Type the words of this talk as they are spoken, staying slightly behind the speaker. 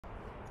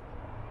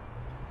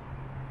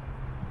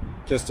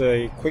Just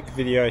a quick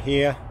video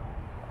here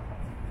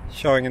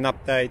showing an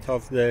update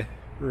of the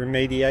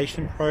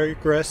remediation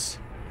progress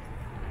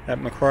at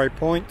Macquarie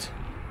Point.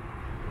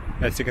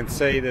 As you can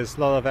see, there's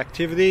a lot of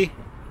activity.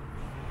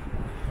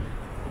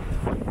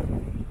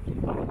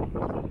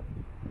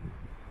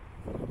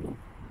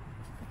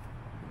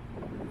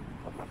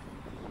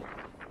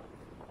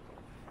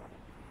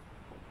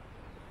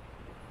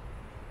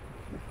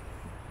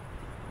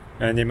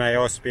 And you may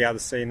also be able to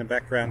see in the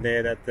background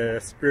there that the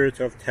Spirit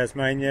of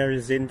Tasmania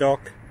is in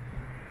dock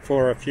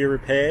for a few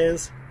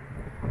repairs.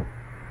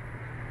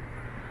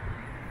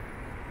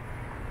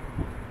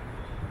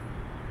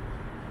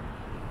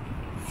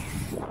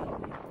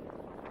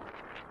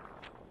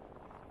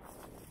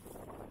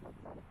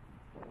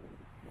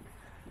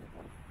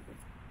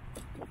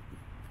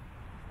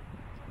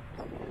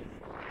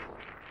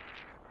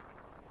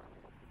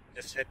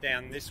 Just head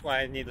down this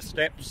way near the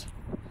steps.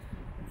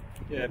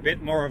 Get a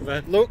bit more of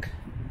a look.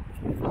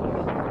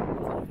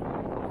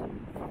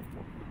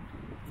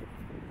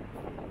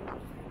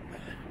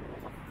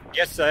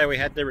 Yesterday we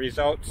had the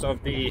results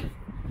of the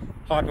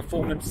High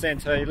Performance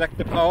Centre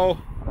elector poll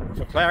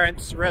for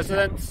Clarence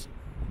residents,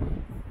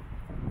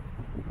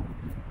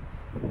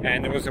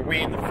 and there was a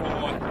win for the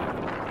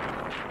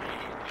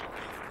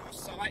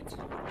site. So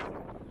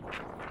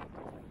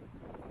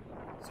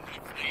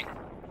hopefully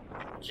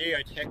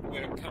geotech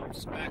work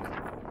comes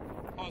back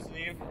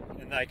positive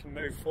and they can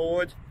move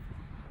forward.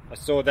 I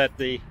saw that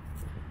the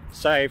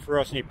Save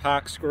Rosny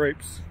Parks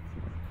groups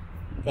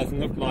doesn't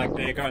look like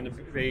they're going to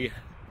be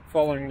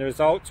following the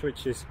results,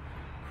 which is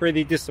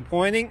pretty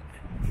disappointing.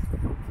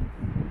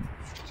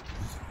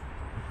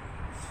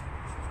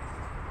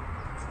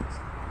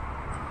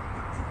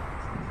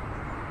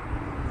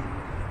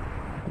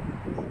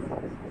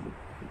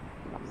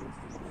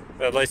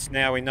 But at least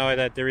now we know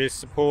that there is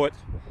support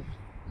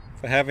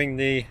for having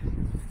the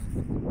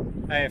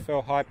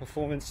AFL High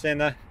Performance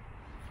Centre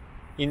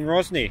in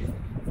Rosny.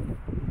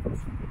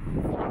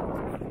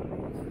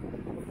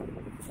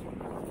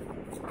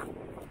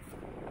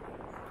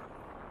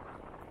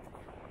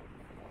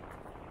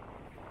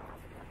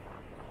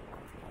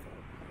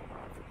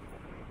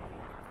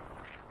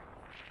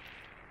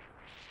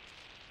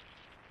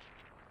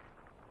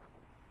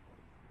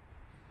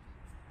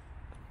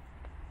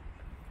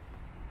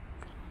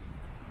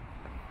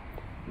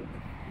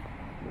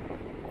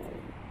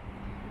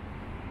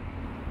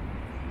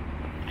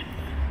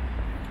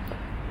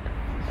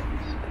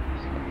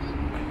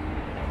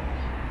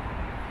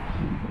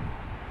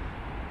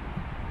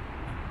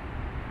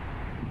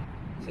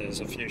 So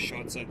there's a few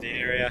shots of the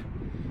area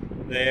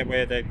there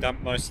where they've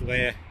dumped most of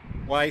their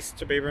waste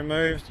to be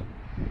removed.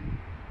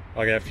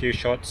 I'll get a few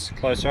shots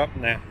closer up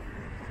now.